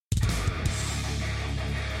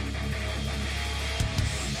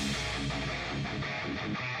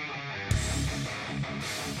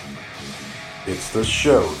It's the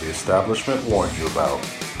show the establishment warned you about.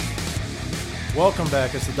 Welcome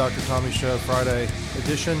back. It's the Dr. Tommy Show, Friday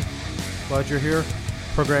edition. Glad you're here.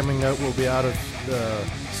 Programming note, we'll be out of the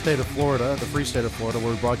state of Florida, the free state of Florida,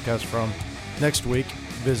 where we broadcast from next week,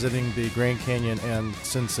 visiting the Grand Canyon and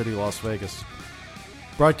Sin City, Las Vegas.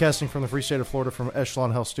 Broadcasting from the free state of Florida from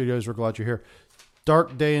Echelon Health Studios. We're glad you're here.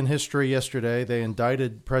 Dark day in history yesterday. They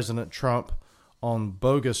indicted President Trump on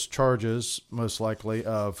bogus charges, most likely,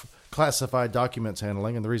 of classified documents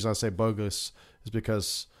handling. And the reason I say bogus is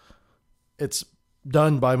because it's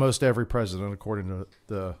done by most every president, according to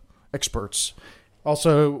the experts.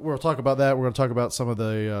 Also, we'll talk about that. We're going to talk about some of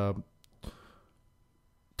the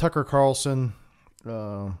Tucker Carlson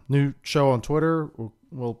new show on Twitter.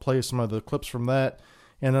 We'll play some of the clips from that.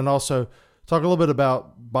 And then also talk a little bit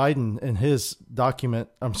about Biden and his document.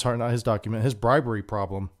 I'm sorry, not his document, his bribery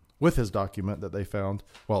problem with his document that they found.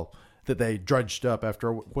 Well, that they dredged up after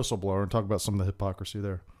a whistleblower, and talk about some of the hypocrisy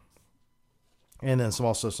there. And then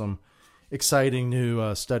some exciting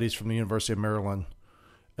new studies from the University of Maryland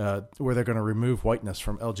where they're going to remove whiteness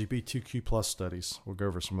from LGBTQ plus studies. We'll go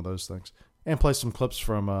over some of those things and play some clips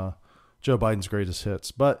from Joe Biden's greatest hits.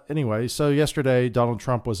 But anyway, so yesterday Donald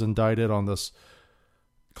Trump was indicted on this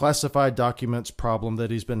classified documents problem that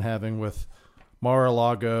he's been having with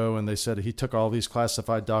Mar-a-Lago, and they said he took all these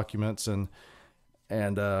classified documents and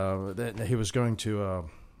that he was going to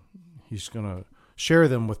share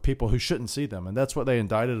them with people who shouldn't see them, and that's what they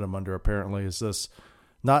indicted him under. Apparently, is this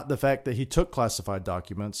not the fact that he took classified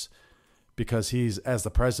documents, because he's, as the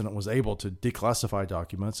president, was able to declassify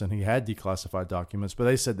documents, and he had declassified documents, but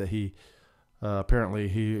they said that he apparently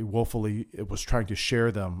he willfully was trying to share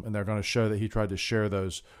them, and they're going to show that he tried to share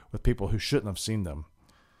those with people who shouldn't have seen them.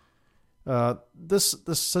 This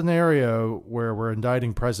scenario where we're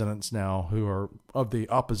indicting presidents now who are of the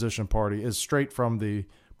opposition party is straight from the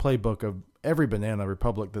playbook of every banana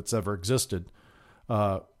republic that's ever existed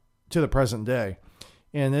to the present day.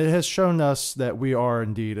 And it has shown us that we are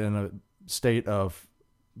indeed in a state of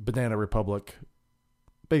banana republic.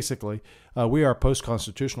 Basically, we are a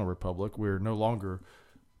post-constitutional republic. We're no longer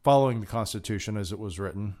following the Constitution as it was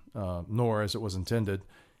written, nor as it was intended.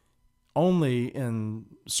 Only in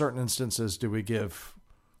certain instances do we give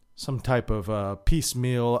some type of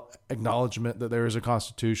piecemeal acknowledgement that there is a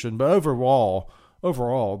Constitution. But overall,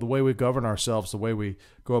 the way we govern ourselves, the way we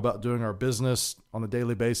go about doing our business on a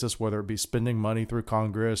daily basis, whether it be spending money through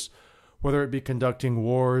Congress, whether it be conducting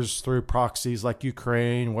wars through proxies like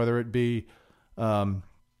Ukraine, whether it be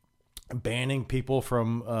banning people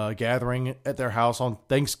from gathering at their house on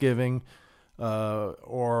Thanksgiving,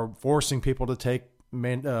 or forcing people to take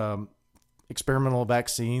experimental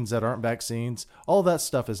vaccines that aren't vaccines. All that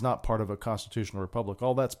stuff is not part of a constitutional republic.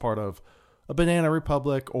 All that's part of a banana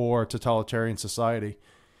republic or totalitarian society.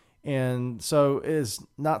 And so it is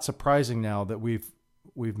not surprising now that we've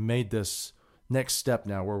made this next step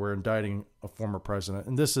now where we're indicting a former president.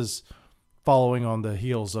 And this is following on the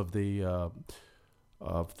heels of the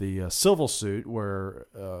civil suit where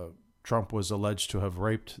Trump was alleged to have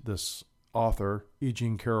raped this author, E.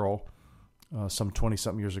 Jean Carroll, some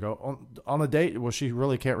 20-something years ago on a date well she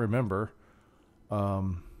really can't remember,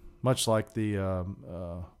 much like the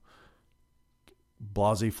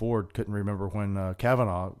Blasey Ford couldn't remember when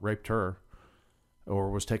Kavanaugh raped her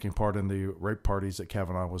or was taking part in the rape parties that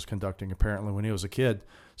Kavanaugh was conducting apparently when he was a kid.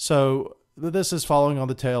 So this is following on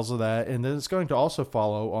the tails of that, and then it's going to also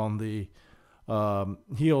follow on the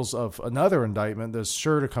heels of another indictment that's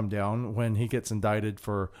sure to come down when he gets indicted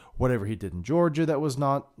for whatever he did in Georgia that was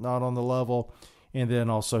not on the level. And then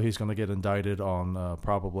also he's going to get indicted on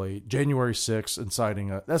probably January 6th,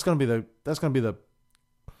 inciting that's going to be the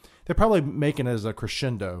they're probably making it as a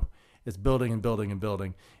crescendo. It's building and building and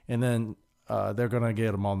building. And then they're going to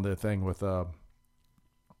get him on the thing with the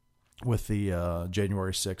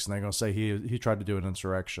January 6th. And they're going to say he tried to do an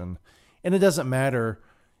insurrection. And it doesn't matter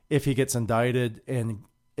if he gets indicted and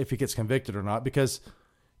if he gets convicted or not, because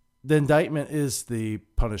the indictment is the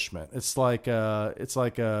punishment. It's like it's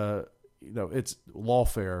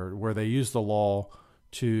lawfare, where they use the law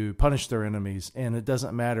to punish their enemies. And it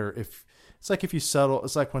doesn't matter it's like if you settle,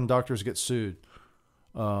 it's like when doctors get sued.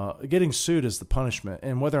 Getting sued is the punishment,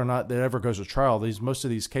 and whether or not that ever goes to trial, most of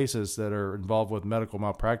these cases that are involved with medical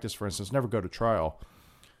malpractice, for instance, never go to trial.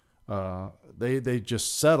 They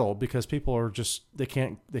just settle because people are just they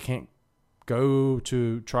can't go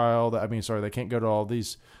to trial. They can't go to all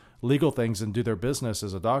these legal things and do their business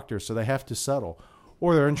as a doctor, so they have to settle,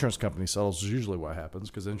 or their insurance company settles. Is usually what happens,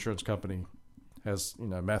 because the insurance company has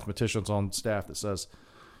mathematicians on staff that says,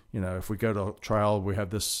 if we go to trial, we have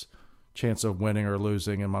this chance of winning or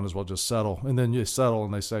losing, and might as well just settle. And then you settle,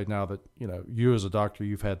 and they say now that you as a doctor,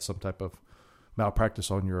 you've had some type of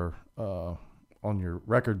malpractice on your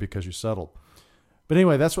record because you settled. But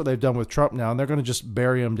anyway, that's what they've done with Trump now, and they're going to just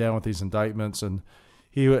bury him down with these indictments. And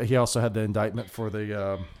he also had the indictment for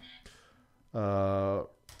the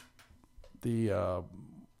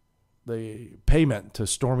payment to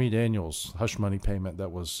Stormy Daniels, hush money payment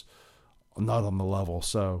that was not on the level.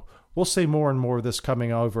 So we'll see more and more of this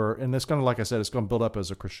coming over, and it's going to, like I said, it's going to build up as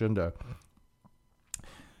a crescendo.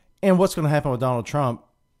 And what's going to happen with Donald Trump,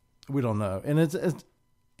 we don't know.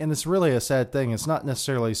 And it's really a sad thing. It's not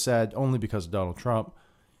necessarily sad only because of Donald Trump.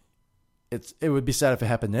 It would be sad if it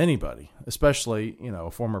happened to anybody, especially, a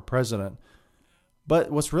former president. But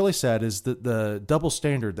what's really sad is that the double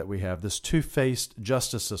standard that we have, this two-faced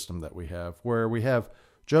justice system that we have, where we have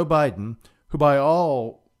Joe Biden, who by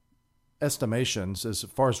all estimations, as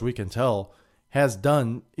far as we can tell, has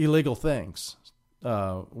done illegal things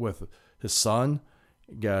with his son,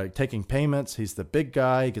 taking payments. He's the big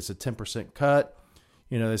guy. He gets a 10% cut.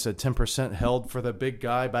 They said 10% held for the big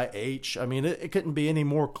guy by H. I mean, it couldn't be any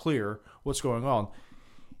more clear what's going on.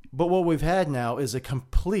 But what we've had now is a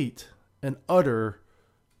complete and utter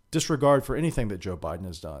disregard for anything that Joe Biden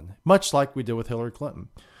has done, much like we did with Hillary Clinton.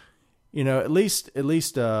 At least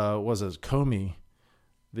was it Comey,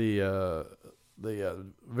 the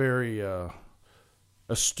very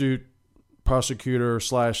astute prosecutor /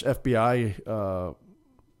 FBI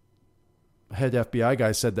head FBI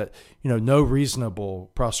guy said that no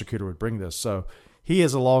reasonable prosecutor would bring this. So he,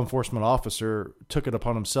 as a law enforcement officer, took it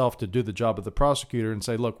upon himself to do the job of the prosecutor and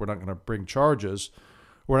say, look, we're not going to bring charges.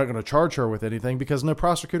 We're not going to charge her with anything because no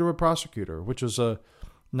prosecutor would prosecute her, which is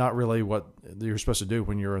not really what you're supposed to do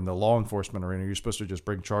when you're in the law enforcement arena. You're supposed to just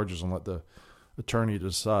bring charges and let the attorney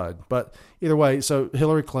decide. But either way, so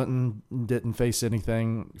Hillary Clinton didn't face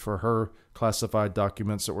anything for her classified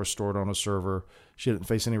documents that were stored on a server. She didn't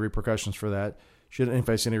face any repercussions for that. She didn't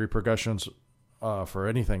face any repercussions for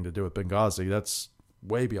anything to do with Benghazi. That's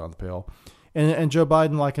way beyond the pale. And Joe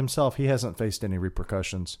Biden, like himself, he hasn't faced any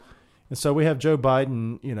repercussions. And so we have Joe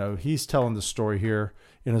Biden, he's telling the story here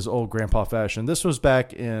in his old grandpa fashion. This was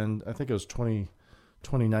back in, I think it was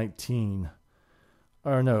 2019.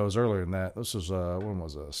 Or no, it was earlier than that. This was, when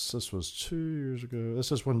was this? This was 2 years ago.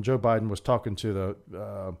 This is when Joe Biden was talking to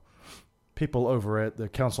the people over at the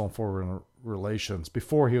Council on Foreign Relations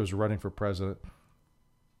before he was running for president.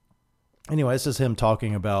 Anyway, this is him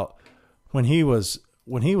talking about when he was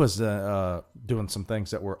doing some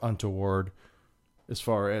things that were untoward as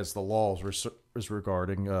far as the laws is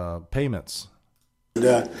regarding payments.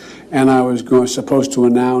 And I was supposed to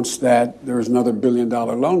announce that there was another $1 billion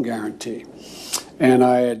loan guarantee. And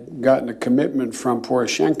I had gotten a commitment from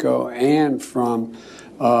Poroshenko and from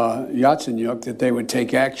Yatsenyuk that they would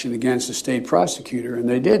take action against the state prosecutor, and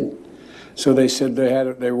they didn't. So they said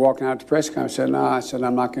they were walking out to press conference. I said, no, I said,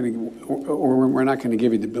 I'm not going to, or we're not going to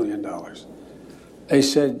give you the $1 billion. They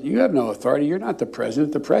said, you have no authority. You're not the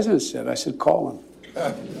president. The president said. I said, call him.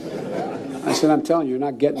 I said, I'm telling you, you're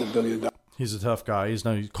not getting the $1 billion. He's a tough guy.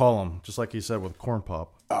 You call him, just like he said with Corn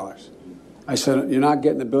Pop. I said, you're not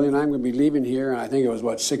getting the $1 billion. I'm going to be leaving here. And I think it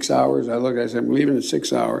was, 6 hours? I said, I'm leaving in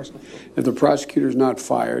 6 hours. If the prosecutor's not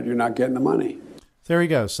fired, you're not getting the money. There you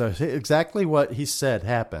go. So exactly what he said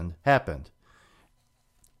happened.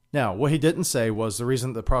 Now, what he didn't say was the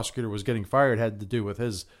reason the prosecutor was getting fired had to do with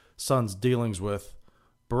his son's dealings with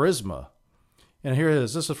Burisma. And here it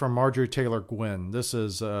is. This is from Marjorie Taylor Greene. This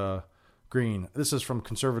is Green. This is from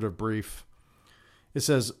Conservative Brief. It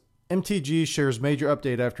says, MTG shares major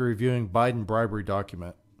update after reviewing Biden bribery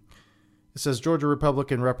document. It says Georgia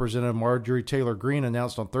Republican Representative Marjorie Taylor Greene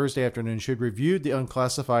announced on Thursday afternoon she had reviewed the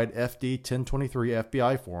unclassified FD 1023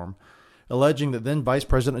 FBI form, alleging that then Vice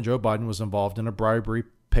President Joe Biden was involved in a bribery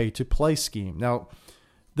pay-to-play scheme. Now,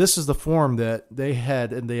 this is the form that they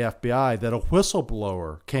had in the FBI that a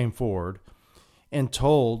whistleblower came forward and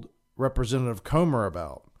told Representative Comer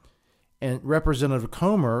about. And Representative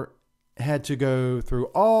Comer had to go through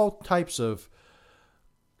all types of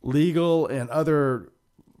legal and other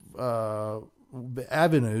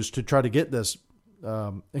avenues to try to get this,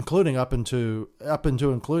 including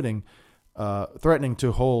including threatening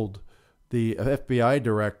to hold the FBI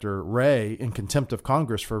director, Wray, in contempt of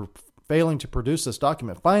Congress for failing to produce this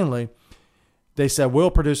document. Finally, they said,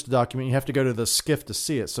 we'll produce the document. You have to go to the SCIF to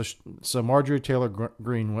see it. So Marjorie Taylor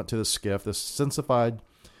Greene went to the SCIF, this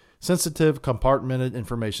sensitive compartmented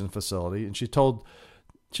information facility, and she told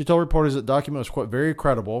reporters that the document was, quote, very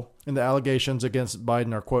credible, and the allegations against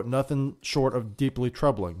Biden are, quote, nothing short of deeply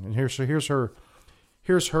troubling. And here's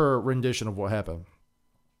her rendition of what happened.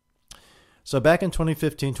 So back in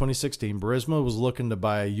 2015, 2016, Burisma was looking to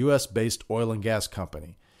buy a U.S.-based oil and gas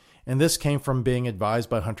company. And this came from being advised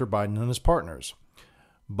by Hunter Biden and his partners.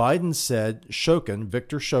 Biden said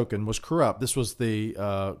Victor Shokin, was corrupt. This was the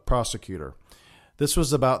prosecutor. This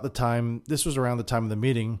was around the time of the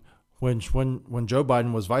meeting when Joe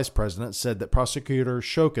Biden was vice president, said that prosecutor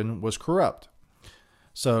Shokin was corrupt.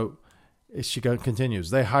 So she continues,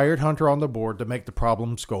 they hired Hunter on the board to make the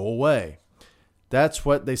problems go away. That's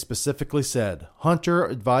what they specifically said. Hunter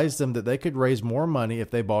advised them that they could raise more money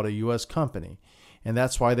if they bought a U.S. company. And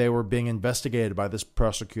that's why they were being investigated by this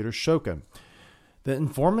prosecutor Shokin. The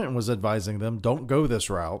informant was advising them, don't go this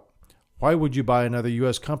route. Why would you buy another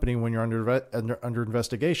U.S. company when you're under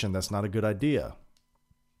investigation? That's not a good idea.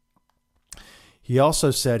 He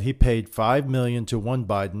also said he paid $5 million to one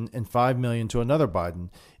Biden and $5 million to another Biden.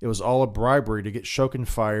 It was all a bribery to get Shokin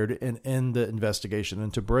fired and end the investigation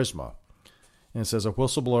into Burisma. And it says a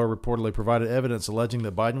whistleblower reportedly provided evidence alleging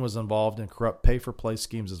that Biden was involved in corrupt pay-for-play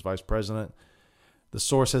schemes as vice president. The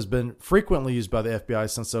source has been frequently used by the FBI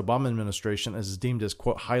since the Obama administration and is deemed as,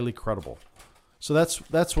 quote, highly credible. So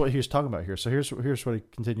that's what he was talking about here. So here's what he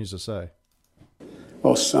continues to say.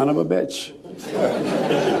 Well, son of a bitch.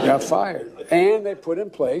 Got fired. And they put in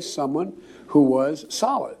place someone who was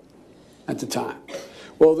solid at the time.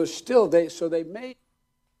 Well, there's still, they made.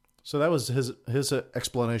 So that was his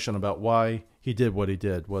explanation about why he did what he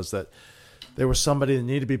did, was that there was somebody that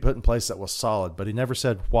needed to be put in place that was solid, but he never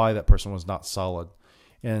said why that person was not solid.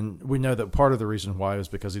 And we know that part of the reason why was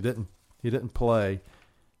because he didn't play.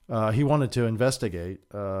 He wanted to investigate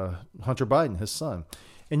Hunter Biden, his son.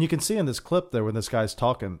 And you can see in this clip there when this guy's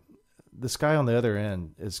talking, this guy on the other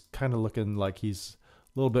end is kind of looking like he's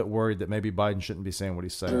a little bit worried that maybe Biden shouldn't be saying what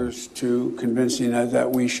he's saying. To convincing us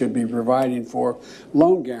that we should be providing for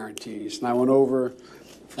loan guarantees. And I went over,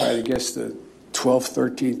 I guess, the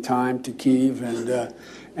 12th, 13th time to Kyiv,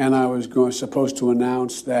 and I was supposed to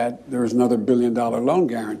announce that there was another $1 billion loan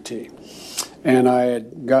guarantee. And I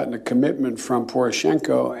had gotten a commitment from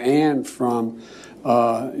Poroshenko and from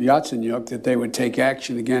Yatsenyuk that they would take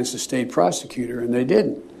action against the state prosecutor, and they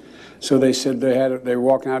didn't. So they said they were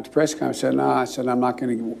walking out to press conference. I said, no, I'm not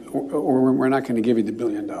going to, or we're not going to give you the $1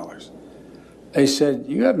 billion. They said,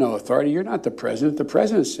 you have no authority. You're not the president. The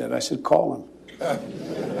president said. I said, call him.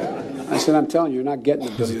 I said, I'm telling you, you're not getting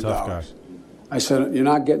the $1 billion. He's a tough guy. I said, you're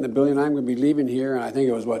not getting the $1 billion. I'm going to be leaving here. And I think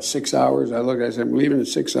it was, 6 hours? I said, I'm leaving in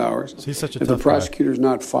 6 hours. He's such a if tough the prosecutor's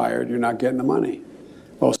not fired, you're not getting the money.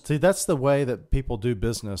 Well, see, that's the way that people do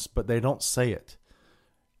business, but they don't say it.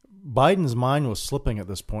 Biden's mind was slipping at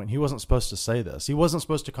this point. He wasn't supposed to say this. He wasn't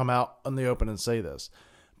supposed to come out in the open and say this.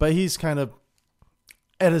 But he's kind of,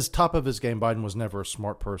 at his top of his game, Biden was never a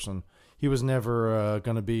smart person. He was never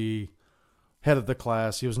going to be head of the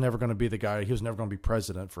class. He was never going to be the guy. He was never going to be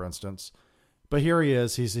president, for instance. But here he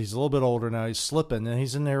is. He's a little bit older now. He's slipping, and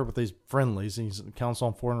he's in there with these friendlies. He's Council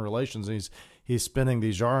on Foreign Relations, and he's spinning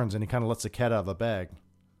these yarns, and he kind of lets the cat out of the bag.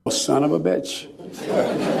 Son of a bitch.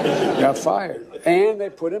 Got fired. And they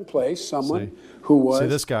put in place someone who was. See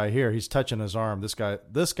this guy here, he's touching his arm.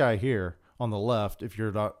 This guy here on the left, if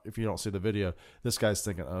you don't see the video, this guy's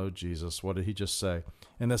thinking, oh Jesus, what did he just say?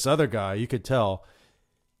 And this other guy, you could tell,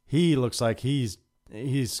 he looks like he's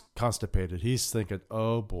constipated. He's thinking,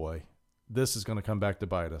 oh boy, this is going to come back to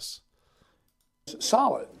bite us.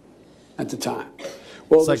 Solid at the time.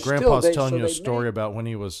 Well, it's like Grandpa's telling you a story about when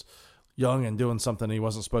he was young and doing something he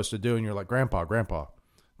wasn't supposed to do, and you're like, Grandpa,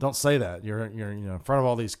 don't say that. You're in front of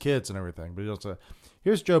all these kids and everything. But you don't say.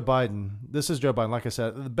 Here's Joe Biden. This is Joe Biden. Like I said,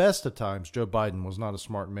 at the best of times, Joe Biden was not a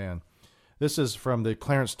smart man. This is from the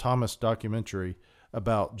Clarence Thomas documentary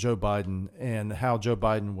about Joe Biden and how Joe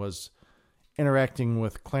Biden was interacting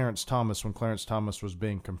with Clarence Thomas when Clarence Thomas was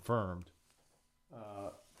being confirmed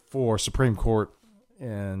for Supreme Court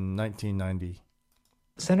in 1990.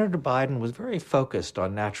 Senator Biden was very focused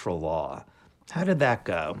on natural law. How did that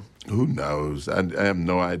go? Who knows? I have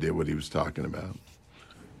no idea what he was talking about.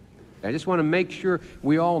 I just want to make sure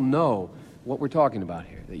we all know what we're talking about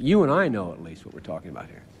here, that you and I know at least what we're talking about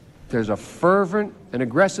here. There's a fervent and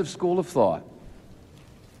aggressive school of thought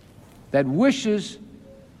that wishes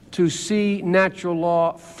to see natural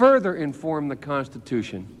law further inform the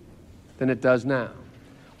Constitution than it does now,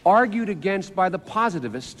 argued against by the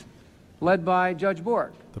positivist led by Judge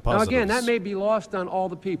Bork. Now, again, that may be lost on all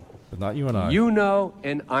the people. But not you and I. You know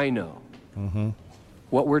and I know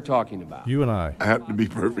what we're talking about. You and I. I have to be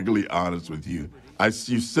perfectly honest with you.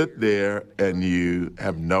 You sit there and you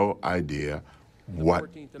have no idea what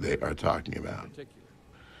they are talking about.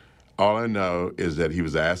 All I know is that he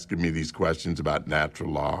was asking me these questions about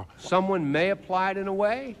natural law. Someone may apply it in a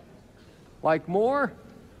way, like Moore,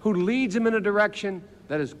 who leads them in a direction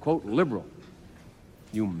that is, quote, liberal.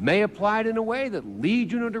 You may apply it in a way that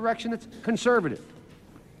leads you in a direction that's conservative.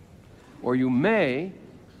 Or you may,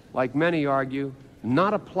 like many argue,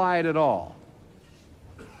 not apply it at all.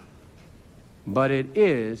 But it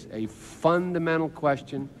is a fundamental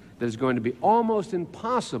question that is going to be almost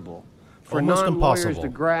impossible for non-lawyers to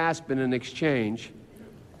grasp in an exchange.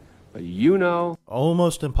 But you know...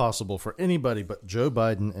 Almost impossible for anybody but Joe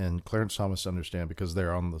Biden and Clarence Thomas to understand, because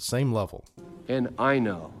they're on the same level. And I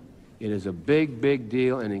know. It is a big, big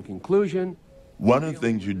deal. And in conclusion... One of the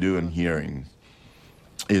things you do in hearings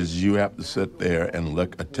is you have to sit there and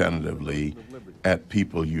look attentively at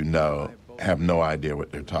people you know have no idea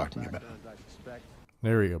what they're talking about.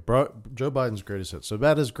 There you go. Joe Biden's greatest hit. So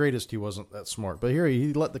about his greatest, he wasn't that smart. But here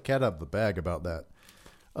he let the cat out of the bag about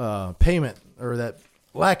that payment, or that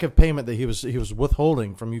lack of payment that he was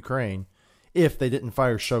withholding from Ukraine if they didn't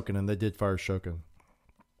fire Shokin, and they did fire Shokin.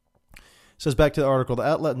 Says back to the article, the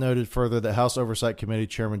outlet noted further that House Oversight Committee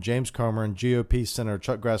Chairman James Comer and GOP Senator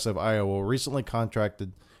Chuck Grassley of Iowa were recently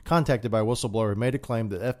contacted by a whistleblower who made a claim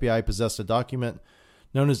that FBI possessed a document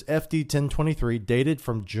known as FD 1023 dated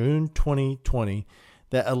from June 2020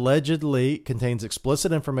 that allegedly contains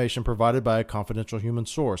explicit information provided by a confidential human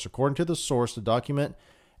source. According to the source, the document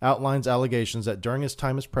outlines allegations that during his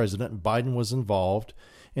time as president, Biden was involved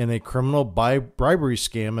in a criminal bribery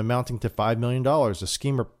scam amounting to $5 million. The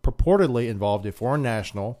scheme purportedly involved a foreign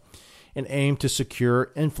national and aimed to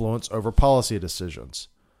secure influence over policy decisions.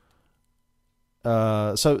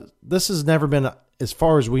 So this has never been, as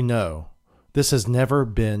far as we know, this has never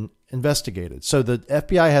been investigated. So the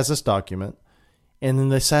FBI has this document, and then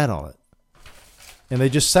they sat on it. And they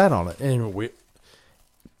just sat on it. And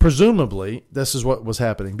presumably, this is what was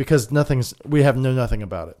happening, because we know nothing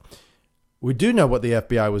about it. We do know what the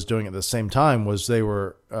FBI was doing at the same time was they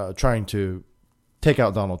were trying to take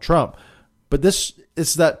out Donald Trump. But this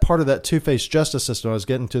is that part of that two-faced justice system I was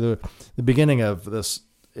getting to the beginning of this,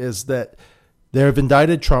 is that they have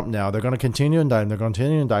indicted Trump now. They're going to continue to indict him. They're going to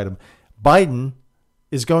continue to indict him. Biden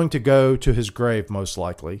is going to go to his grave, most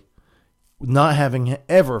likely, not having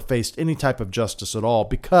ever faced any type of justice at all,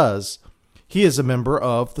 because he is a member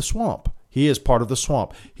of the swamp. He is part of the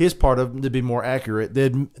swamp. He is part of, to be more accurate,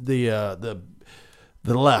 the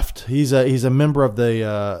left. He's a member of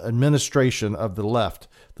the administration of the left.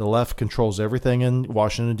 The left controls everything in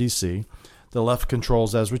Washington, D.C. The left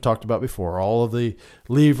controls, as we talked about before, all of the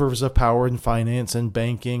levers of power in finance and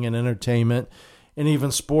banking and entertainment and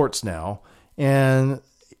even sports now. And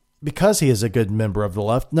because he is a good member of the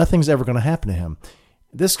left, nothing's ever going to happen to him.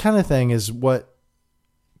 This kind of thing is what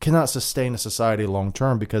cannot sustain a society long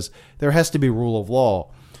term, because there has to be rule of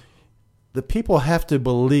law. The people have to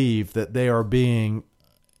believe that they are being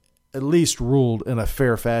at least ruled in a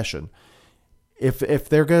fair fashion. If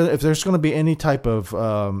there's going to be any type of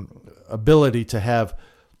ability to have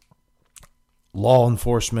law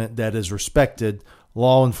enforcement that is respected,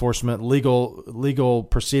 law enforcement, legal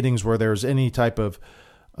proceedings where there's any type of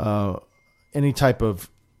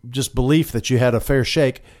just belief that you had a fair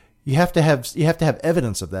shake, you have to have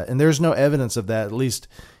evidence of that. And there's no evidence of that, at least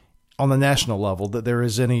on the national level, that there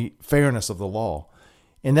is any fairness of the law.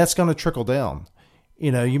 And that's going to trickle down.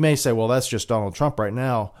 You know, you may say, well, that's just Donald Trump right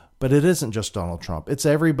now, but it isn't just Donald Trump. It's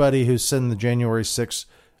everybody who's in the January 6th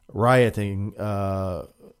rioting,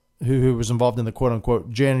 who was involved in the quote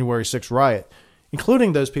unquote January 6th riot,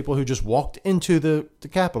 including those people who just walked into the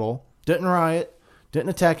Capitol, didn't riot, didn't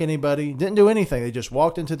attack anybody, didn't do anything. They just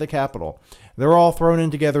walked into the Capitol. They're all thrown in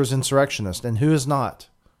together as insurrectionists. And who is not?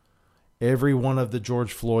 Every one of the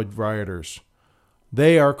George Floyd rioters.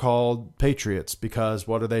 They are called patriots because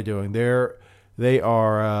what are they doing? They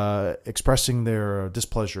are expressing their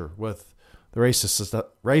displeasure with the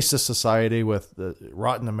racist society, with the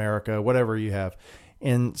rotten America, whatever you have.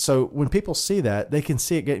 And so when people see that, they can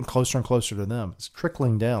see it getting closer and closer to them. It's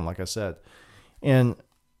trickling down, like I said. And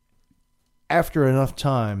after enough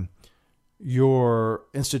time, your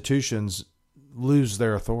institutions lose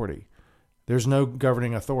their authority. There's no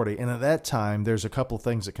governing authority. And at that time, there's a couple of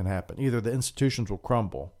things that can happen. Either the institutions will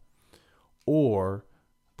crumble, or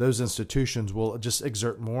those institutions will just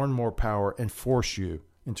exert more and more power and force you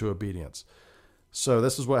into obedience. So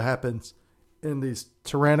this is what happens in these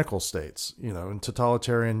tyrannical states, in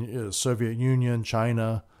totalitarian Soviet Union,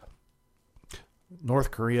 China,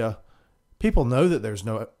 North Korea. People know that there's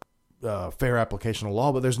no fair application of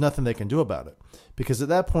law, but there's nothing they can do about it, because at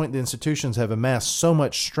that point the institutions have amassed so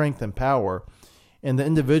much strength and power, and the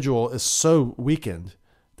individual is so weakened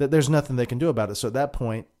that there's nothing they can do about it. So at that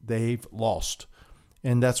point they've lost.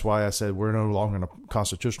 And that's why I said we're no longer in a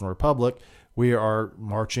constitutional republic. we are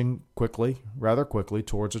marching rather quickly,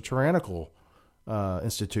 towards a tyrannical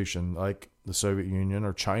institution like the Soviet Union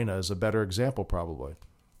or China is a better example, probably.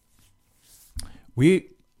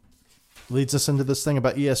 Leads us into this thing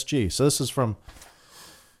about ESG. So this is from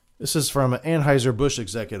an Anheuser-Busch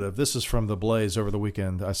executive. This is from The Blaze over the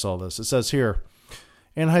weekend. I saw this. It says here,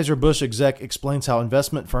 Anheuser-Busch exec explains how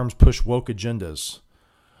investment firms push woke agendas.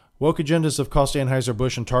 Woke agendas have cost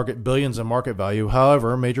Anheuser-Busch and Target billions in market value.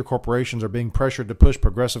 However, major corporations are being pressured to push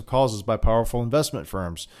progressive causes by powerful investment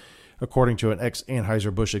firms, according to an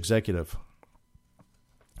ex-Anheuser-Busch executive.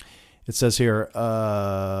 It says here,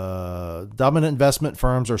 dominant investment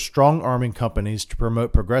firms are strong-arming companies to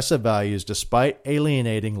promote progressive values despite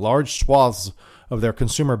alienating large swaths of their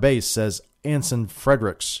consumer base, says Anson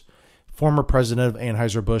Fredericks, former president of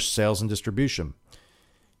Anheuser-Busch Sales and Distribution.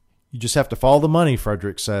 You just have to follow the money,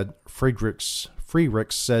 Fredericks said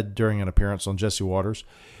during an appearance on Jesse Waters.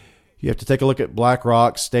 You have to take a look at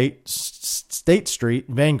BlackRock, State Street,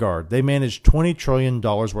 Vanguard. They manage $20 trillion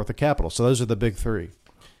worth of capital. So those are the big three.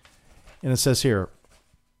 And it says here,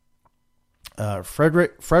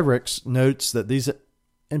 Fredericks notes that these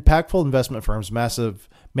impactful investment firms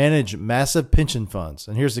manage massive pension funds.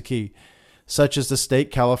 And here's the key, such as the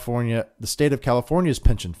state of California's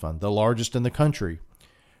pension fund, the largest in the country.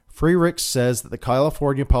 Fredericks says that the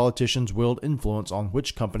California politicians wield influence on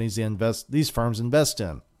which companies these firms invest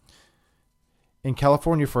in. In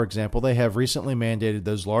California, for example, they have recently mandated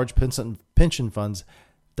those large pension funds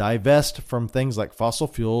divest from things like fossil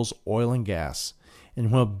fuels, oil, and gas.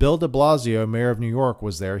 And when Bill de Blasio, mayor of New York,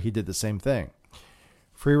 was there, he did the same thing.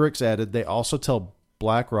 Fredericks added they also tell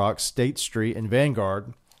BlackRock, State Street, and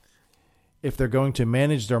Vanguard if they're going to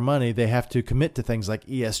manage their money, they have to commit to things like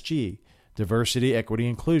ESG, diversity, equity,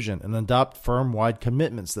 inclusion, and adopt firm-wide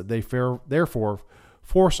commitments that they therefore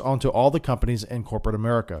force onto all the companies in corporate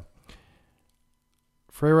America.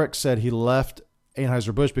 Fredericks said he left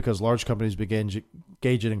Anheuser-Busch because large companies began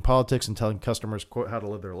engaging in politics and telling customers, quote, how to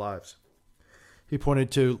live their lives. He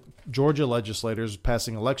pointed to Georgia legislators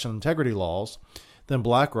passing election integrity laws, then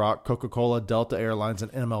BlackRock, Coca-Cola, Delta Airlines,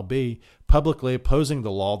 and MLB publicly opposing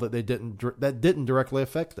the law that didn't directly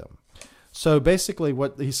affect them. So basically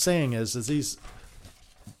what he's saying is these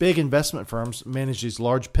big investment firms manage these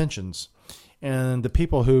large pensions, and the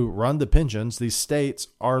people who run the pensions, these states,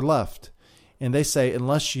 are left. And they say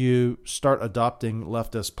unless you start adopting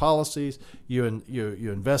leftist policies, you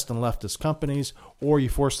invest in leftist companies, or you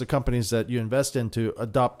force the companies that you invest in to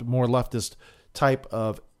adopt more leftist type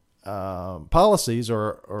of policies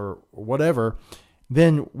or whatever,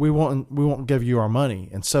 then we won't give you our money.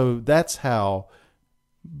 And so that's how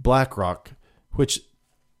BlackRock, which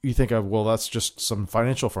you think of, well, that's just some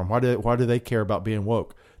financial firm. Why do they care about being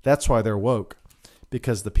woke? That's why they're woke.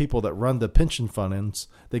 Because the people that run the pension funds,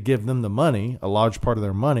 that give them the money, a large part of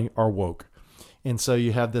their money, are woke. And so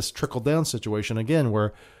you have this trickle-down situation again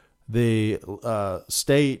where the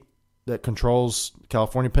state that controls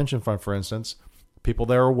California Pension Fund, for instance, people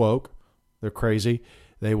there are woke. They're crazy.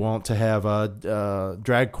 They want to have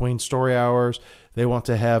drag queen story hours. They want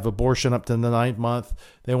to have abortion up to the 9th month.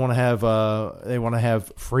 They want to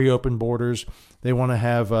have free open borders. They want to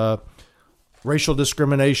have racial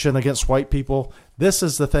discrimination against white people. This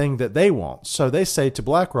is the thing that they want. So they say to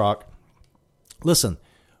BlackRock, listen,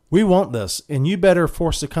 we want this, and you better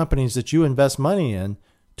force the companies that you invest money in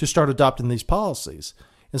to start adopting these policies.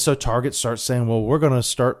 And so Target starts saying, well, we're going to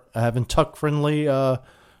start having tuck-friendly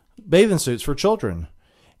bathing suits for children.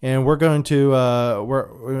 And we're going to,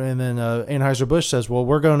 and then Anheuser-Busch says, well,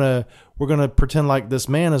 we're going to pretend like this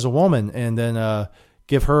man is a woman, and then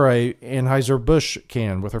give her a Anheuser-Busch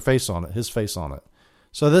can with her face on it, his face on it.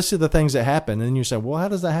 So this are the things that happen. And you say, well, how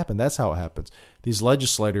does that happen? That's how it happens. These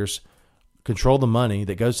legislators control the money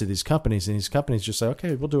that goes to these companies, and these companies just say,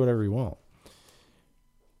 okay, we'll do whatever you want.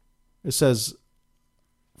 It says,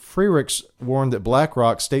 Fredericks warned that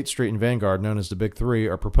BlackRock, State Street, and Vanguard, known as the Big Three,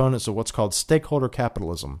 are proponents of what's called stakeholder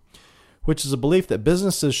capitalism, which is a belief that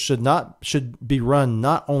businesses should be run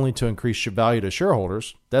not only to increase value to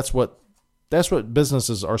shareholders. That's what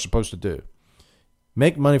businesses are supposed to do.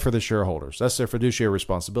 Make money for the shareholders. That's their fiduciary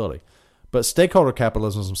responsibility. But stakeholder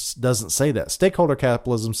capitalism doesn't say that. Stakeholder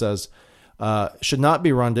capitalism says should not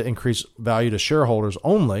be run to increase value to shareholders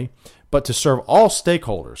only, but to serve all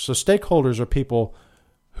stakeholders. So stakeholders are people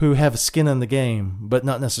who have skin in the game, but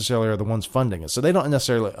not necessarily are the ones funding it. So they don't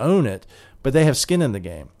necessarily own it, but they have skin in the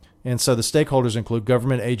game. And so the stakeholders include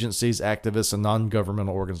government agencies, activists, and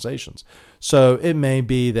non-governmental organizations. So it may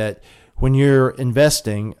be that when you're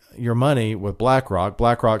investing your money with BlackRock,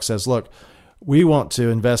 BlackRock says, look, we want to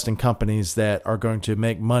invest in companies that are going to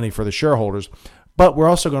make money for the shareholders, But we're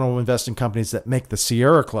also going to invest in companies that make the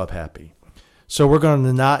Sierra Club happy. So we're going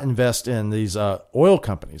to not invest in these oil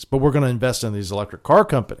companies, but we're going to invest in these electric car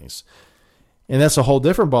companies. And that's a whole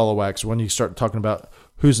different ball of wax when you start talking about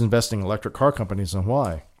who's investing in electric car companies and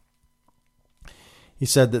why. He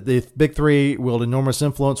said that the big three wield enormous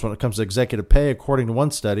influence when it comes to executive pay. According to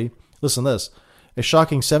one study, listen to this, a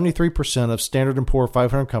shocking 73% of Standard & Poor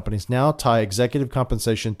 500 companies now tie executive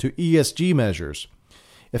compensation to ESG measures.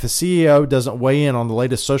 If a CEO doesn't weigh in on the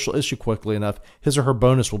latest social issue quickly enough, his or her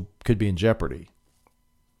bonus could be in jeopardy.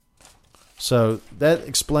 So that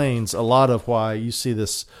explains a lot of why you see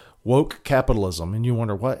this woke capitalism, and you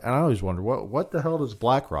wonder what. And I always wonder what the hell does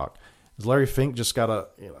BlackRock? Is Larry Fink just got a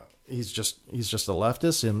he's just a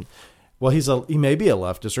leftist, and well, he may be a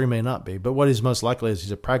leftist or he may not be, but what he's most likely is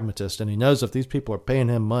he's a pragmatist, and he knows if these people are paying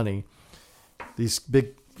him money, these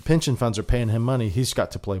big pension funds are paying him money, he's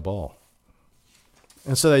got to play ball.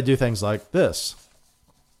 And so they do things like this.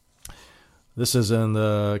 This is in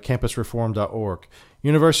the campusreform.org.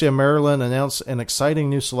 University of Maryland announced an exciting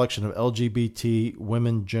new selection of LGBT,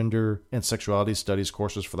 women, gender, and sexuality studies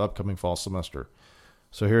courses for the upcoming fall semester.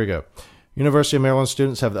 So here we go. University of Maryland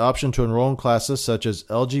students have the option to enroll in classes such as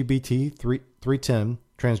LGBT 310,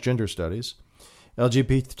 transgender studies,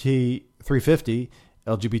 LGBT 350,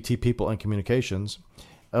 LGBT people and communications,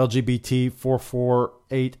 LGBT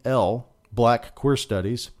 448L, Black Queer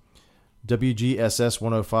Studies, WGSS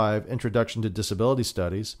 105, Introduction to Disability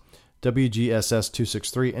Studies, WGSS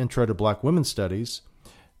 263, Intro to Black Women's Studies,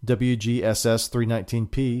 WGSS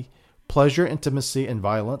 319P, Pleasure, Intimacy, and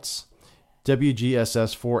Violence,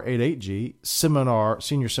 WGSS 488G,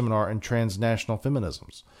 Senior Seminar in Transnational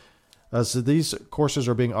Feminisms. So these courses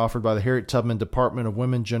are being offered by the Harriet Tubman Department of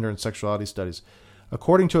Women, Gender, and Sexuality Studies.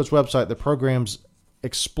 According to its website, the programs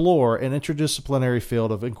explore an interdisciplinary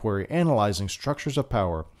field of inquiry analyzing structures of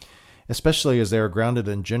power, especially as they are grounded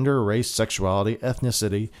in gender, race, sexuality,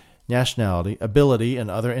 ethnicity, nationality, ability, and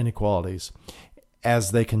other inequalities, as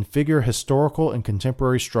they configure historical and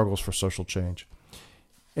contemporary struggles for social change.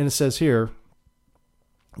 And it says here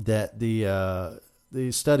that the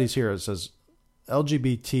studies here, it says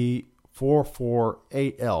LGBT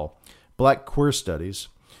 448L, Black Queer Studies,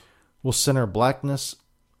 will center blackness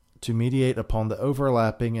to mediate upon the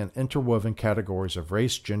overlapping and interwoven categories of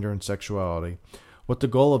race, gender, and sexuality, with the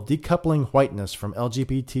goal of decoupling whiteness from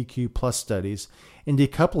LGBTQ plus studies and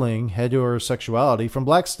decoupling heterosexuality from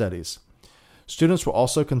black studies. Students will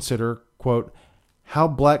also consider, quote, how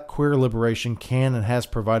black queer liberation can and has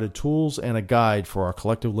provided tools and a guide for our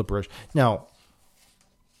collective liberation. Now,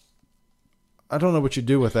 I don't know what you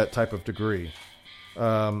do with that type of degree.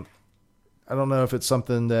 I don't know if it's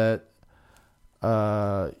something that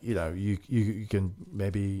you can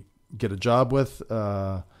maybe get a job with,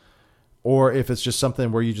 or if it's just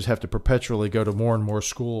something where you just have to perpetually go to more and more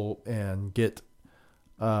school and get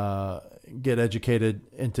educated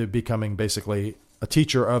into becoming basically a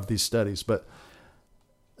teacher of these studies. But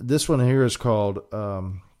this one here is called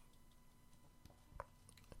WGSS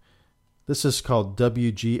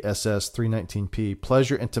 319P,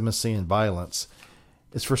 Pleasure, Intimacy, and Violence.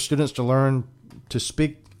 It's for students to learn to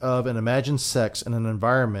speak of and imagine sex in an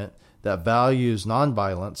environment that values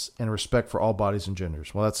nonviolence and respect for all bodies and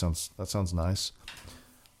genders. Well, that sounds nice.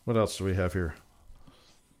 What else do we have here?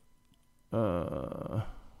 Here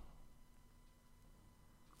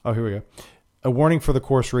we go. A warning for the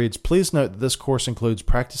course reads, please note that this course includes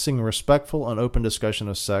practicing a respectful and open discussion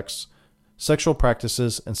of sex, sexual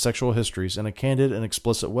practices, and sexual histories in a candid and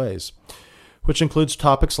explicit ways, which includes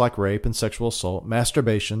topics like rape and sexual assault,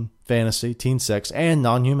 masturbation, fantasy, teen sex, and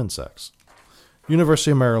non-human sex.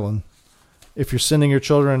 University of Maryland. If you're sending your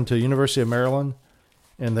children to University of Maryland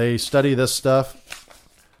and they study this stuff,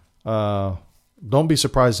 don't be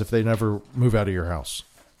surprised if they never move out of your house.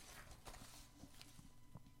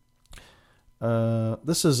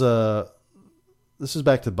 This is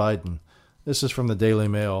back to Biden. This is from the Daily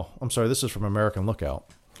Mail. I'm sorry, this is from American Lookout.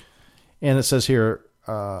 And it says here,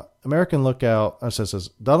 American Lookout says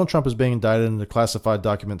Donald Trump is being indicted in the classified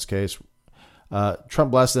documents case.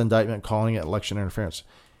 Trump blasted the indictment, calling it election interference.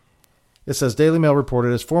 It says Daily Mail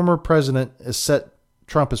reported as former president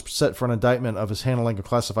Trump is set for an indictment of his handling of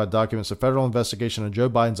classified documents. The federal investigation of Joe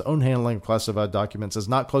Biden's own handling of classified documents is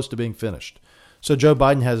not close to being finished. So Joe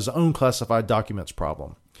Biden has his own classified documents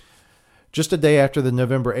problem. Just a day after the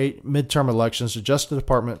November 8 midterm elections, the Justice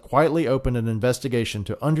Department quietly opened an investigation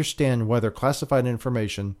to understand whether classified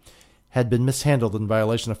information had been mishandled in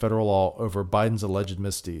violation of federal law over Biden's alleged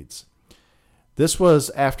misdeeds. This was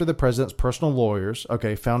after the president's personal lawyers,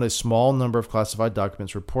 found a small number of classified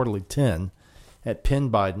documents, reportedly 10, at Penn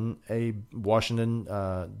Biden, a Washington,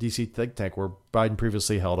 D.C. think tank where Biden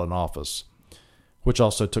previously held an office, which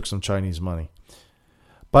also took some Chinese money.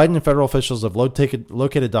 Biden and federal officials have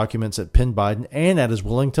located documents at Penn Biden and at his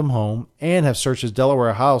Wellington home and have searched his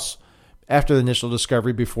Delaware house after the initial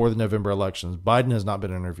discovery before the November elections. Biden has not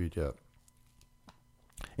been interviewed yet.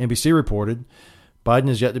 NBC reported Biden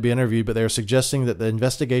is yet to be interviewed, but they are suggesting that the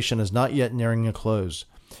investigation is not yet nearing a close.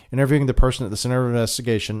 Interviewing the person at the center of the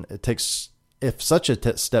investigation, if such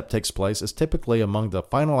a step takes place, is typically among the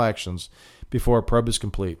final actions before a probe is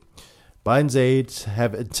complete. Biden's aides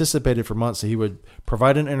have anticipated for months that he would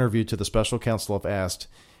provide an interview to the special counsel if asked,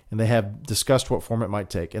 and they have discussed what form it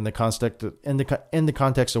might take in the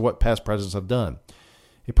context of what past presidents have done.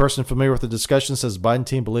 A person familiar with the discussion says the Biden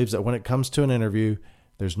team believes that when it comes to an interview,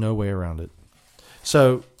 there's no way around it.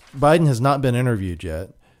 So Biden has not been interviewed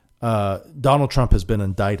yet. Donald Trump has been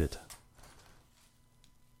indicted.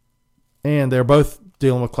 And they're both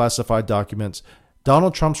dealing with classified documents.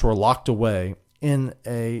 Donald Trump's were locked away in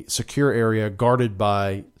a secure area guarded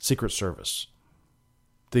by Secret Service.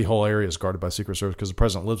 The whole area is guarded by Secret Service because the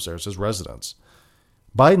president lives there. It's his residence.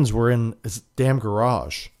 Biden's were in his damn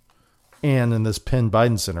garage and in this Penn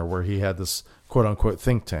Biden Center where he had this quote-unquote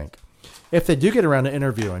think tank. If they do get around to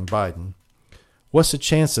interviewing Biden, what's the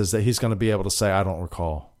chances that he's going to be able to say, I don't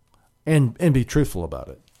recall, and be truthful about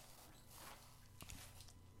it?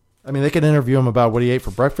 I mean, they could interview him about what he ate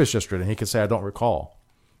for breakfast yesterday, and he could say, I don't recall,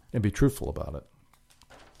 and be truthful about it.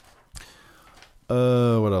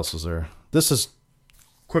 What else is there? This is a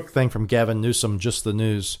quick thing from Gavin Newsom, just the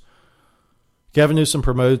news. Gavin Newsom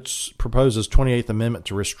proposes 28th Amendment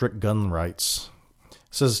to restrict gun rights. It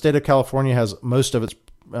says the state of California has most of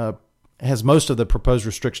the proposed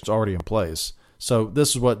restrictions already in place. So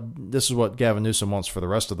this is what Gavin Newsom wants for the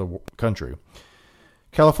rest of the country.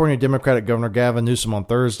 California Democratic Governor Gavin Newsom on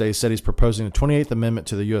Thursday said he's proposing the 28th Amendment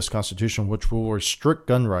to the U.S. Constitution, which will restrict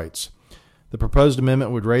gun rights. The proposed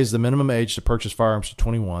amendment would raise the minimum age to purchase firearms to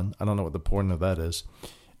 21. I don't know what the point of that is.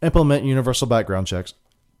 Implement universal background checks.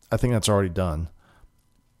 I think that's already done.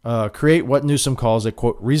 Create what Newsom calls a,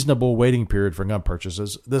 quote, reasonable waiting period for gun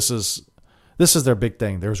purchases. This is their big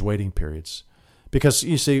thing. There's waiting periods. Because,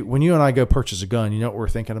 you see, when you and I go purchase a gun, you know what we're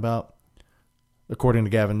thinking about? According to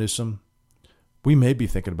Gavin Newsom, we may be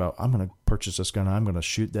thinking about, I'm going to purchase this gun. I'm going to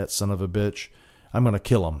shoot that son of a bitch. I'm going to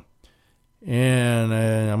kill him. And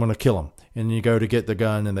I'm going to kill him. And you go to get the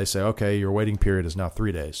gun, and they say, okay, your waiting period is now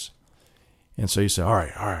 3 days. And so you say, all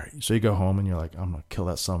right. So you go home, and you're like, I'm going to kill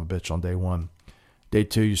that son of a bitch on day 1. Day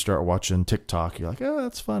 2, you start watching TikTok. You're like, oh,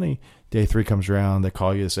 that's funny. Day 3 comes around. They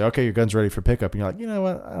call you. They say, okay, your gun's ready for pickup. And you're like, you know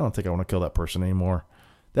what? I don't think I want to kill that person anymore.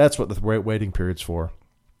 That's what the waiting period's for.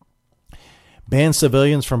 Ban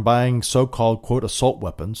civilians from buying so-called, quote, assault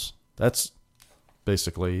weapons. That's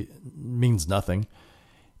basically means nothing.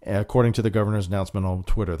 According to the governor's announcement on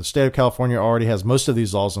Twitter, the state of California already has most of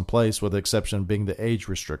these laws in place, with the exception being the age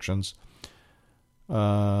restrictions.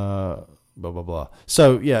 Blah, blah, blah.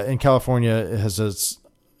 So, yeah, in California, it has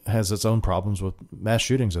its own problems with mass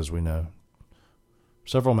shootings, as we know.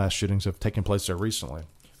 Several mass shootings have taken place there recently.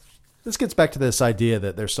 This gets back to this idea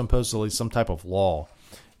that there's supposedly some type of law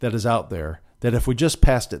that is out there that if we just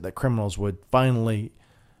passed it, that criminals would finally,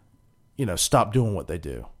 stop doing what they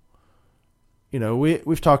do.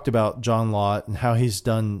 We've talked about John Lott and how he's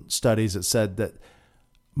done studies that said that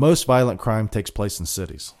most violent crime takes place in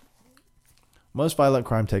cities. Most violent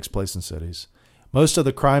crime takes place in cities. Most of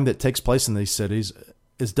the crime that takes place in these cities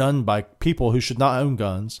is done by people who should not own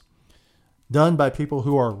guns, done by people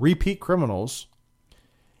who are repeat criminals,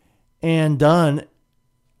 and done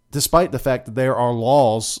despite the fact that there are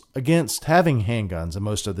laws against having handguns in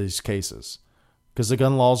most of these cases, because the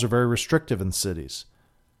gun laws are very restrictive in cities.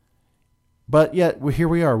 But yet, here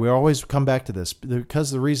we are. We always come back to this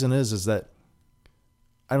because the reason is that,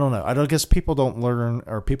 I don't know. I don't guess people don't learn,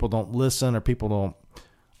 or people don't listen, or people don't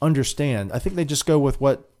understand. I think they just go with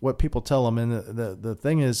what people tell them. And the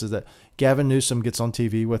thing is that Gavin Newsom gets on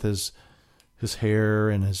TV with his hair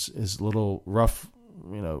and his little rough,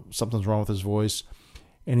 something's wrong with his voice.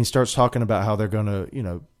 And he starts talking about how they're going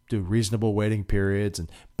to, do reasonable waiting periods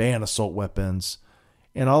and ban assault weapons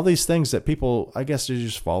and all these things that people, I guess, they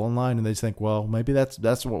just fall in line and they think, well, maybe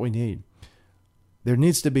that's what we need. There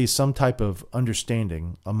needs to be some type of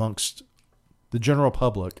understanding amongst the general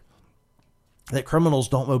public that criminals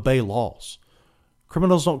don't obey laws.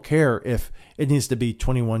 Criminals don't care if it needs to be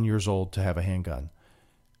 21 years old to have a handgun.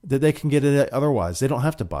 That they can get it otherwise. They don't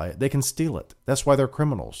have to buy it. They can steal it. That's why they're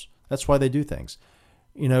criminals. That's why they do things.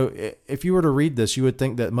 If you were to read this, you would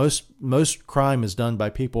think that most crime is done by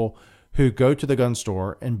people who go to the gun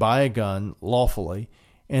store and buy a gun lawfully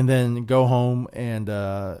and then go home and,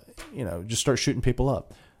 just start shooting people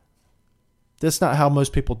up. That's not how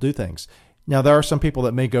most people do things. Now, there are some people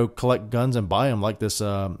that may go collect guns and buy them, like this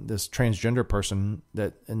transgender person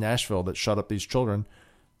that in Nashville that shot up these children.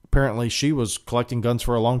 Apparently, she was collecting guns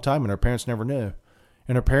for a long time, and her parents never knew.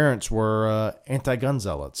 And her parents were anti-gun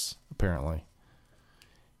zealots, apparently.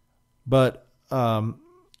 But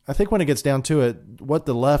I think when it gets down to it, what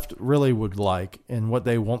the left really would like and what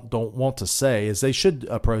they don't want to say is they should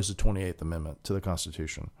oppose the 28th Amendment to the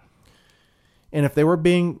Constitution. And if they were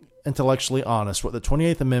being intellectually honest, what the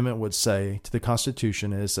 28th Amendment would say to the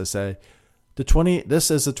Constitution is to say,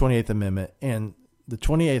 this is the 28th Amendment, and the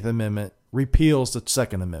 28th Amendment repeals the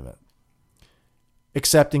Second Amendment,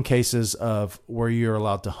 except in cases of where you're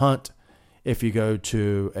allowed to hunt. If you go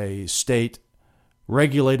to a state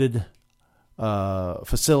regulated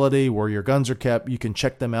facility where your guns are kept, you can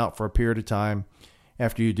check them out for a period of time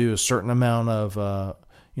after you do a certain amount of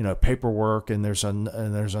paperwork, and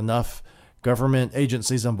there's enough government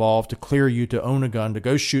agencies involved to clear you to own a gun, to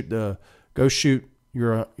go shoot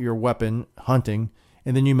your weapon hunting,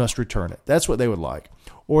 and then you must return it. That's what they would like.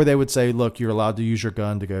 Or they would say, look, you're allowed to use your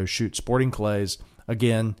gun to go shoot sporting clays.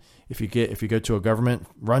 Again, if you go to a government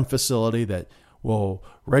run facility that will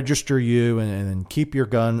register you and keep your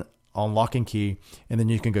gun on lock and key, and then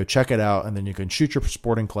you can go check it out, and then you can shoot your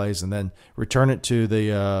sporting clays and then return it to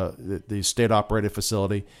the state operated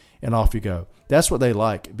facility, and off you go. That's what they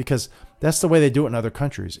like, because that's the way they do it in other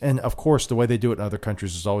countries. And of course, the way they do it in other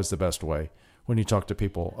countries is always the best way when you talk to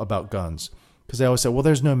people about guns, because they always say, well,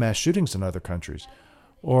 there's no mass shootings in other countries,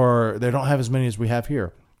 or they don't have as many as we have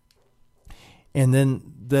here. And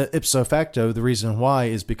then the ipso facto, the reason why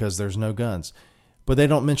is because there's no guns. But they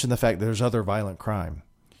don't mention the fact that there's other violent crime.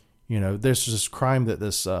 There's this crime that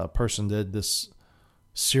this person did, this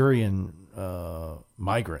Syrian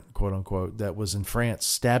migrant, quote unquote, that was in France,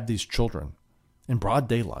 stabbed these children in broad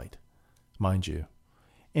daylight, mind you.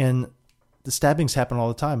 And the stabbings happen all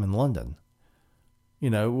the time in London. We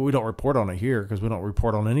don't report on it here because we don't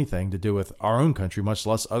report on anything to do with our own country, much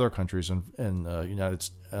less other countries. In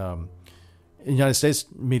United States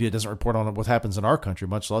media doesn't report on what happens in our country,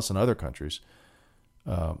 much less in other countries.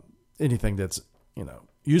 Anything that's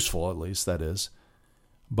useful, at least, that is.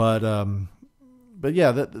 But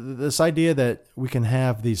yeah, this idea that we can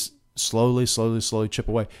have these slowly chip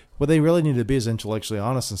away. What they really need to be is intellectually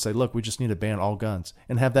honest and say, look, we just need to ban all guns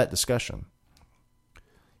and have that discussion.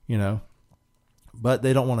 But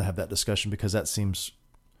they don't want to have that discussion because that seems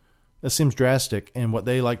drastic. And what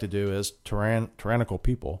they like to do is tyrannical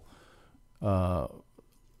people.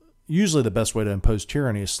 Usually the best way to impose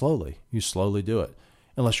tyranny is slowly. You slowly do it,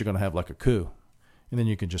 unless you're going to have like a coup, and then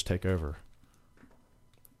you can just take over.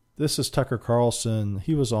 This is Tucker Carlson.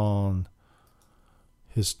 He was on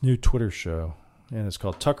his new Twitter show, and it's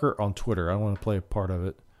called Tucker on Twitter. I want to play a part of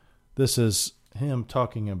it. This is him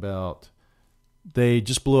talking about they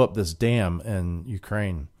just blew up this dam in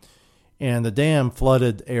Ukraine, and the dam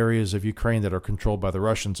flooded areas of Ukraine that are controlled by the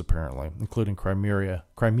Russians, apparently, including Crimea.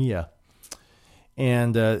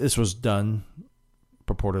 And this was done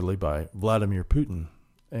purportedly by Vladimir Putin.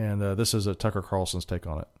 And this is Tucker Carlson's take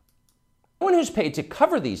on it. No one who's paid to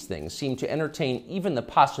cover these things seemed to entertain even the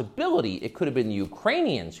possibility it could have been the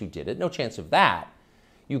Ukrainians who did it. No chance of that.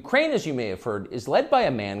 Ukraine, as you may have heard, is led by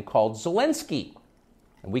a man called Zelensky.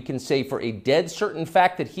 And we can say for a dead certain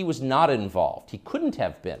fact that he was not involved. He couldn't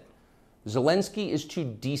have been. Zelensky is too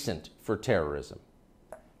decent for terrorism.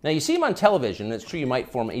 Now, you see him on television, and it's true you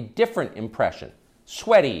might form a different impression.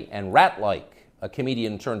 Sweaty and rat-like, a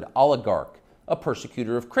comedian turned oligarch, a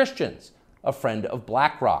persecutor of Christians, a friend of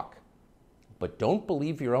BlackRock. But don't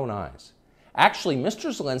believe your own eyes. Actually, Mr.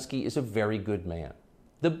 Zelensky is a very good man.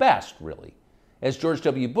 The best, really. As George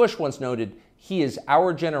W. Bush once noted, he is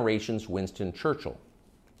our generation's Winston Churchill.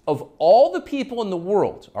 Of all the people in the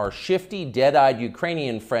world, our shifty, dead-eyed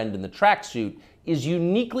Ukrainian friend in the tracksuit is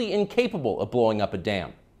uniquely incapable of blowing up a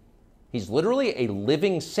dam. He's literally a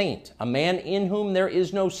living saint, a man in whom there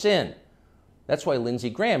is no sin. That's why Lindsey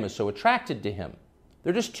Graham is so attracted to him.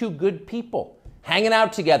 They're just two good people, hanging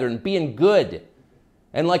out together and being good.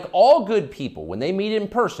 And like all good people, when they meet in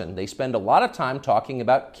person, they spend a lot of time talking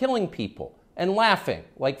about killing people and laughing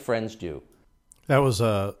like friends do. That was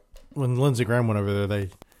when Lindsey Graham went over there.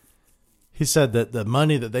 He said that the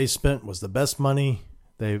money that they spent was the best money.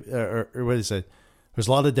 Or what did he say? There's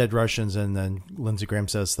a lot of dead Russians, and then Lindsey Graham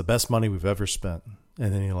says the best money we've ever spent,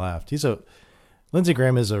 and then he laughed. Lindsey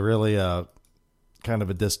Graham is a really kind of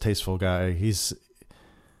a distasteful guy. He's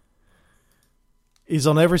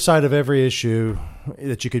on every side of every issue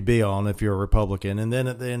that you could be on if you're a Republican, and then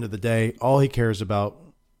at the end of the day, all he cares about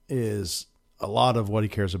is a lot of what he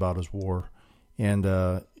cares about is war.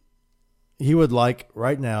 And he would like,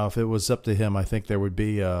 right now, if it was up to him, I think there would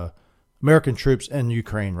be American troops in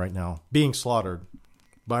Ukraine right now being slaughtered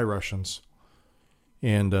by Russians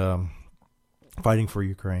and fighting for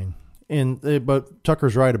Ukraine. But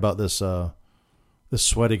Tucker's right about this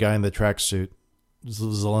sweaty guy in the tracksuit,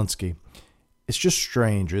 Zelensky. It's just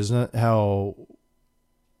strange, isn't it, how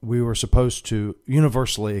we were supposed to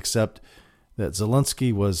universally accept that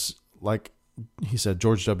Zelensky was, like he said,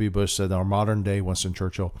 George W. Bush said, our modern day Winston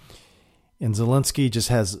Churchill. And Zelensky just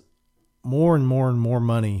has more and more and more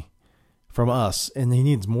money from us, and he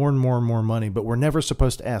needs more and more and more money, but we're never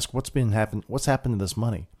supposed to ask what's happened to this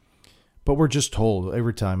money. But we're just told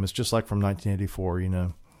every time. It's just like from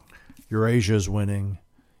 1984, Eurasia's winning,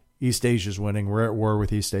 East Asia's winning. We're at war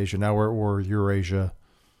with East Asia. Now we're at war with Eurasia.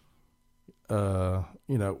 We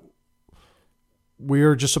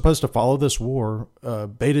are just supposed to follow this war,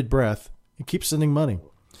 bated breath, and keep sending money.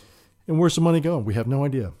 And where's the money going? We have no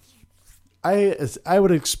idea. I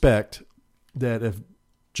would expect that if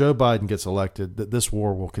Joe Biden gets elected, that this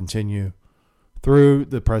war will continue through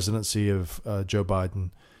the presidency of Joe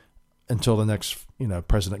Biden until the next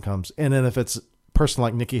president comes. And then if it's a person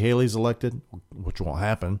like Nikki Haley's elected, which won't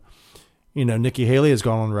happen, Nikki Haley has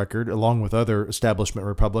gone on record along with other establishment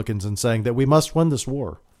Republicans in saying that we must win this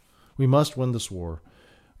war. We must win this war.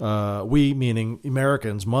 We, meaning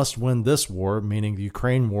Americans, must win this war, meaning the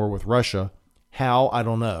Ukraine war with Russia. How? I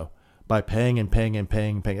don't know. By paying and paying and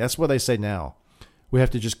paying and paying. That's what they say now. We have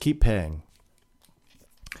to just keep paying.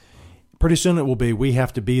 Pretty soon it will be we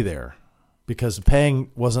have to be there because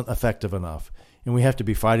paying wasn't effective enough, and we have to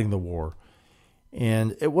be fighting the war.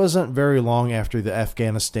 And it wasn't very long after the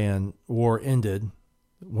Afghanistan war ended,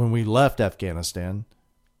 when we left Afghanistan,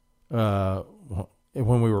 when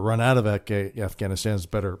we were run out of Afghanistan is a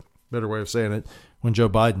better way of saying it, when Joe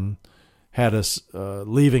Biden had us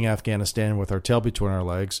leaving Afghanistan with our tail between our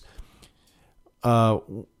legs.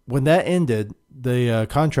 When that ended, the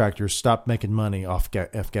contractors stopped making money off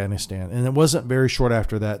Afghanistan. And it wasn't very short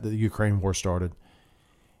after that the Ukraine war started.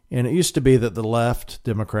 And it used to be that the left,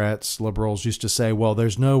 Democrats, liberals used to say, well,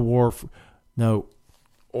 there's no war, no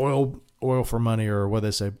oil for money, or what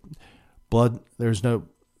they say, blood. They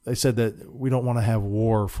said that we don't want to have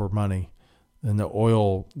war for money. And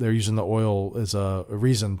they're using the oil as a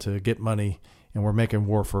reason to get money. And we're making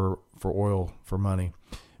war for oil for money.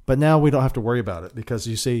 But now we don't have to worry about it because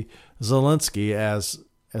you see Zelensky, as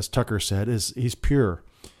Tucker said, he's pure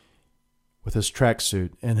with his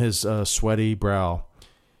tracksuit and his sweaty brow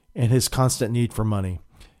and his constant need for money.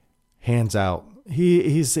 Hands out.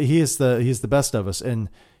 He is the best of us. And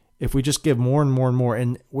if we just give more and more and more,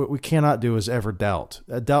 and what we cannot do is ever doubt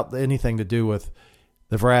anything to do with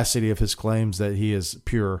the veracity of his claims that he is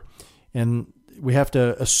pure. And we have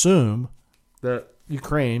to assume that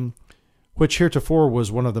Ukraine, which heretofore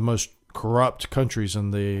was one of the most corrupt countries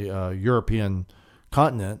in the European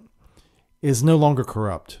continent, is no longer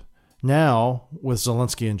corrupt. Now, with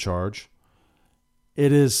Zelensky in charge,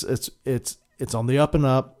 it's on the up and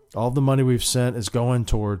up. All the money we've sent is going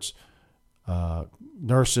towards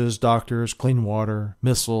nurses, doctors, clean water,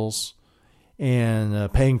 missiles,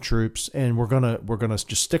 and paying troops. And we're gonna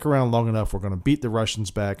just stick around long enough. We're gonna beat the Russians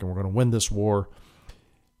back, and we're gonna win this war.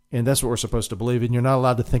 And that's what we're supposed to believe, and you're not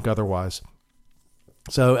allowed to think otherwise.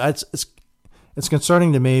 So it's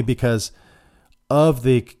concerning to me because of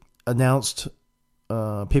the announced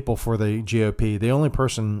people for the GOP. The only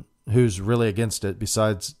person who's really against it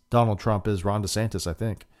besides Donald Trump is Ron DeSantis, I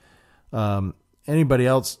think. Anybody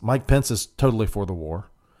else, Mike Pence is totally for the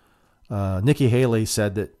war. Nikki Haley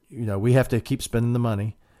said that we have to keep spending the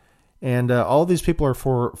money. And all these people are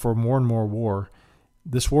for more and more war.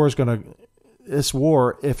 This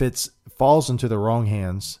war, if it falls into the wrong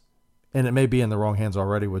hands, and it may be in the wrong hands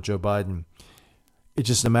already with Joe Biden, it's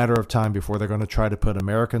just a matter of time before they're going to try to put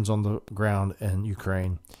Americans on the ground in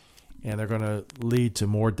Ukraine, and they're going to lead to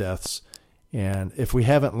more deaths. And if we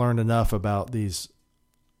haven't learned enough about these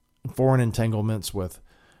foreign entanglements with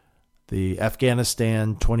the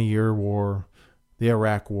Afghanistan 20-year war, the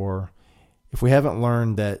Iraq war, if we haven't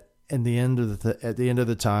learned that at the end of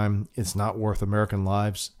the time, it's not worth American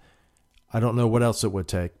lives, I don't know what else it would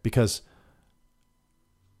take, because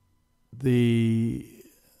the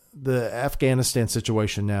Afghanistan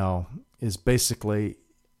situation now is basically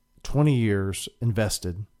 20 years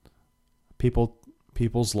invested,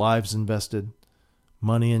 people's lives invested,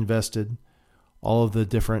 money invested, all of the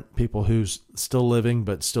different people who's still living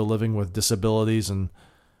with disabilities and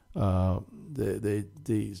the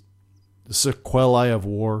sequelae of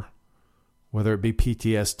war, whether it be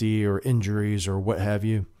PTSD or injuries or what have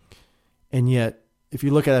you. And yet if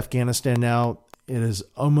you look at Afghanistan now, it is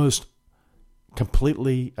almost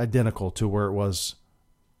completely identical to where it was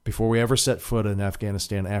before we ever set foot in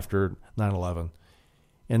Afghanistan after 9/11.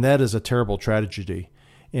 And that is a terrible tragedy.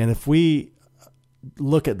 And if we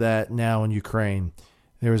look at that now in Ukraine,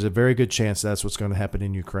 there is a very good chance that's what's going to happen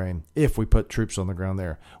in Ukraine if we put troops on the ground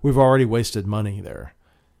there. We've already wasted money there.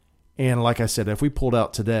 And like I said, if we pulled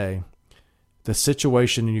out today, the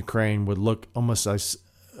situation in Ukraine would look almost as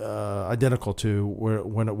identical to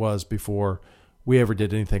when it was before we ever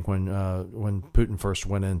did anything when Putin first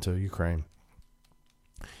went into Ukraine.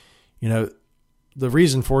 You know, the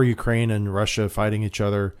reason for Ukraine and Russia fighting each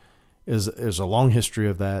other is a long history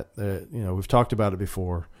of that. You know, we've talked about it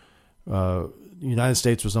before. The United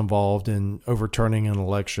States was involved in overturning an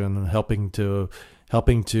election and helping to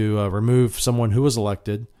remove someone who was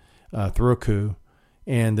elected through a coup,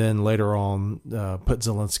 and then later on put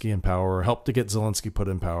Zelensky in power, or helped to get Zelensky put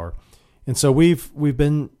in power. And so we've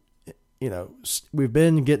been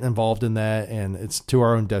getting involved in that, and it's to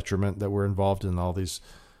our own detriment that we're involved in all these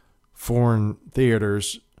foreign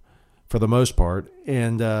theaters for the most part.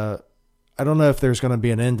 And I don't know if there's going to be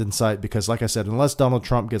an end in sight, because like I said, unless Donald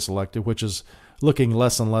Trump gets elected, which is looking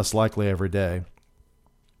less and less likely every day,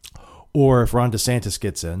 or if Ron DeSantis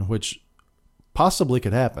gets in, which possibly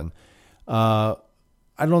could happen, I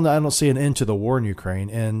don't see an end to the war in Ukraine,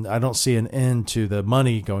 and I don't see an end to the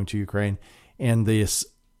money going to Ukraine and this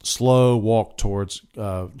slow walk towards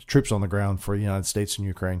troops on the ground for the United States in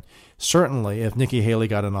Ukraine. Certainly, if Nikki Haley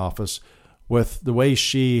got in office, with the way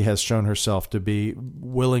she has shown herself to be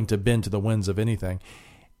willing to bend to the winds of anything,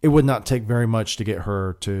 it would not take very much to get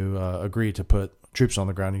her to agree to put troops on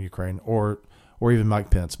the ground in Ukraine, or even Mike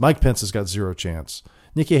Pence. Mike Pence has got zero chance.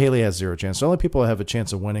 Nikki Haley has zero chance. The only people that have a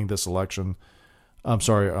chance of winning this election,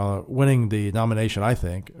 winning the nomination, I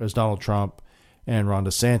think, is Donald Trump and Ron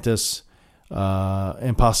DeSantis,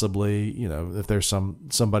 and possibly, you know, if there's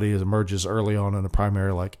somebody that emerges early on in the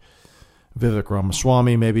primary, like Vivek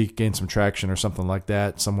Ramaswamy, maybe gain some traction or something like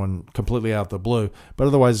that, someone completely out of the blue. But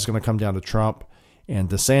otherwise, it's going to come down to Trump and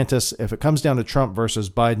DeSantis. If it comes down to Trump versus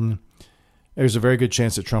Biden, there's a very good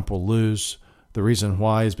chance that Trump will lose. The reason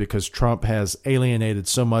why is because Trump has alienated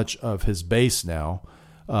so much of his base now,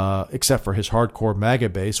 except for his hardcore MAGA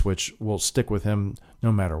base, which will stick with him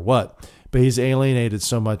no matter what. But he's alienated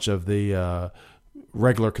so much of the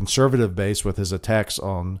regular conservative base with his attacks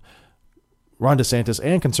on Ron DeSantis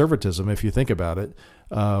and conservatism, if you think about it,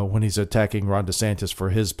 when he's attacking Ron DeSantis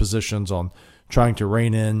for his positions on trying to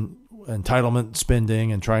rein in entitlement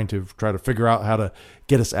spending and trying to figure out how to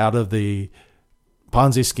get us out of the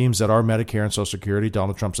Ponzi schemes that are Medicare and Social Security.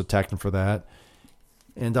 Donald Trump's attacked him for that.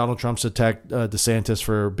 And Donald Trump's attacked DeSantis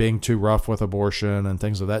for being too rough with abortion and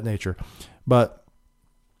things of that nature. But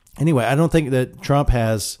anyway, I don't think that Trump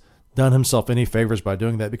has done himself any favors by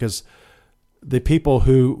doing that, because the people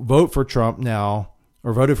who vote for Trump now,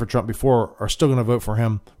 or voted for Trump before, are still going to vote for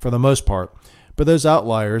him for the most part. But those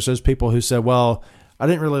outliers, those people who said, well, I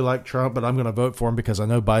didn't really like Trump, but I'm going to vote for him because I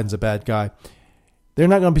know Biden's a bad guy, they're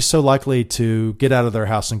not going to be so likely to get out of their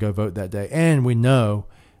house and go vote that day. And we know,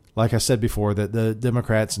 like I said before, that the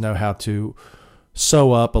Democrats know how to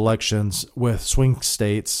sew up elections with swing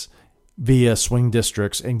states via swing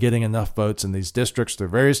districts and getting enough votes in these districts through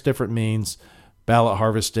various different means, ballot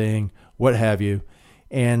harvesting, what have you.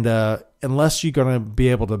 And unless you're going to be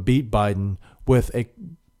able to beat Biden with a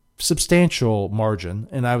substantial margin,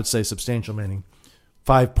 and I would say substantial meaning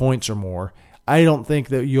 5 points or more, I don't think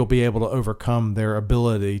that you'll be able to overcome their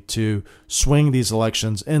ability to swing these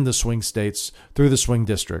elections in the swing states through the swing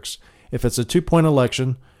districts. If it's a 2-point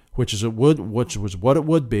election, which was what it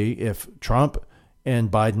would be if Trump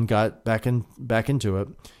and Biden got back into it,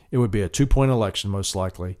 it would be a 2-point election most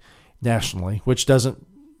likely nationally, which doesn't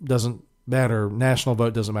matter. National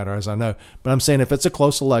vote doesn't matter, as I know. But I'm saying if it's a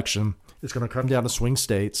close election, it's going to come down to swing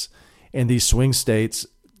states, and these swing states,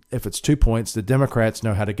 if it's 2 points, the Democrats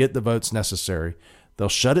know how to get the votes necessary. They'll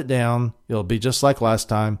shut it down. It'll be just like last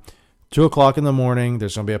time. 2 o'clock in the morning,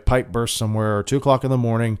 there's going to be a pipe burst somewhere, or 2 o'clock in the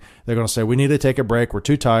morning, they're going to say, we need to take a break, we're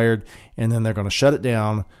too tired, and then they're going to shut it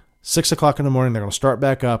down. 6 o'clock in the morning, they're going to start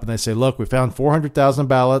back up, and they say, look, we found 400,000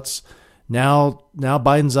 ballots. Now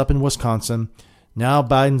Biden's up in Wisconsin. Now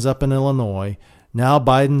Biden's up in Illinois. Now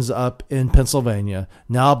Biden's up in Pennsylvania.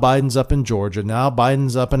 Now Biden's up in Georgia. Now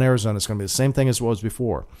Biden's up in Arizona. It's going to be the same thing as it was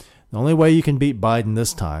before. The only way you can beat Biden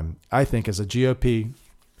this time, I think, as a GOP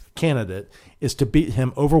candidate, is to beat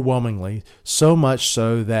him overwhelmingly, so much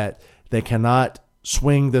so that they cannot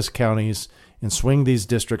swing these counties and swing these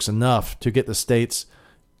districts enough to get the states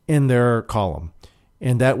in their column.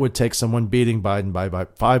 And that would take someone beating Biden by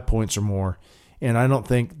 5 points or more. And I don't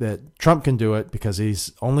think that Trump can do it because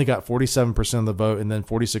he's only got 47% of the vote and then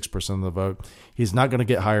 46% of the vote. He's not going to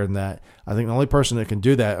get higher than that. I think the only person that can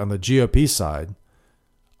do that on the GOP side,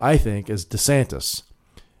 I think, is DeSantis.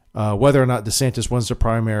 Whether or not DeSantis wins the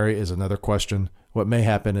primary is another question. What may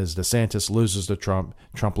happen is DeSantis loses to Trump,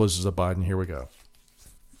 Trump loses to Biden. Here we go.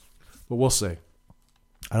 But we'll see.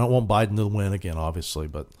 I don't want Biden to win again, obviously,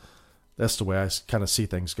 but that's the way I kind of see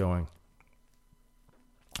things going.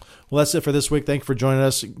 Well, that's it for this week. Thank you for joining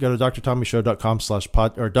us. Go to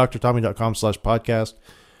drtommyshow.com/pod or drtommy.com/podcast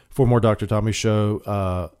for more Dr. Tommy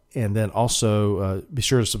Show. And then also be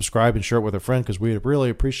sure to subscribe and share it with a friend because we really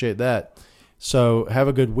appreciate that. So have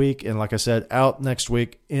a good week. And like I said, out next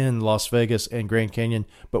week in Las Vegas and Grand Canyon,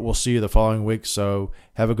 but we'll see you the following week. So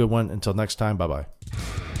have a good one. Until next time. Bye-bye.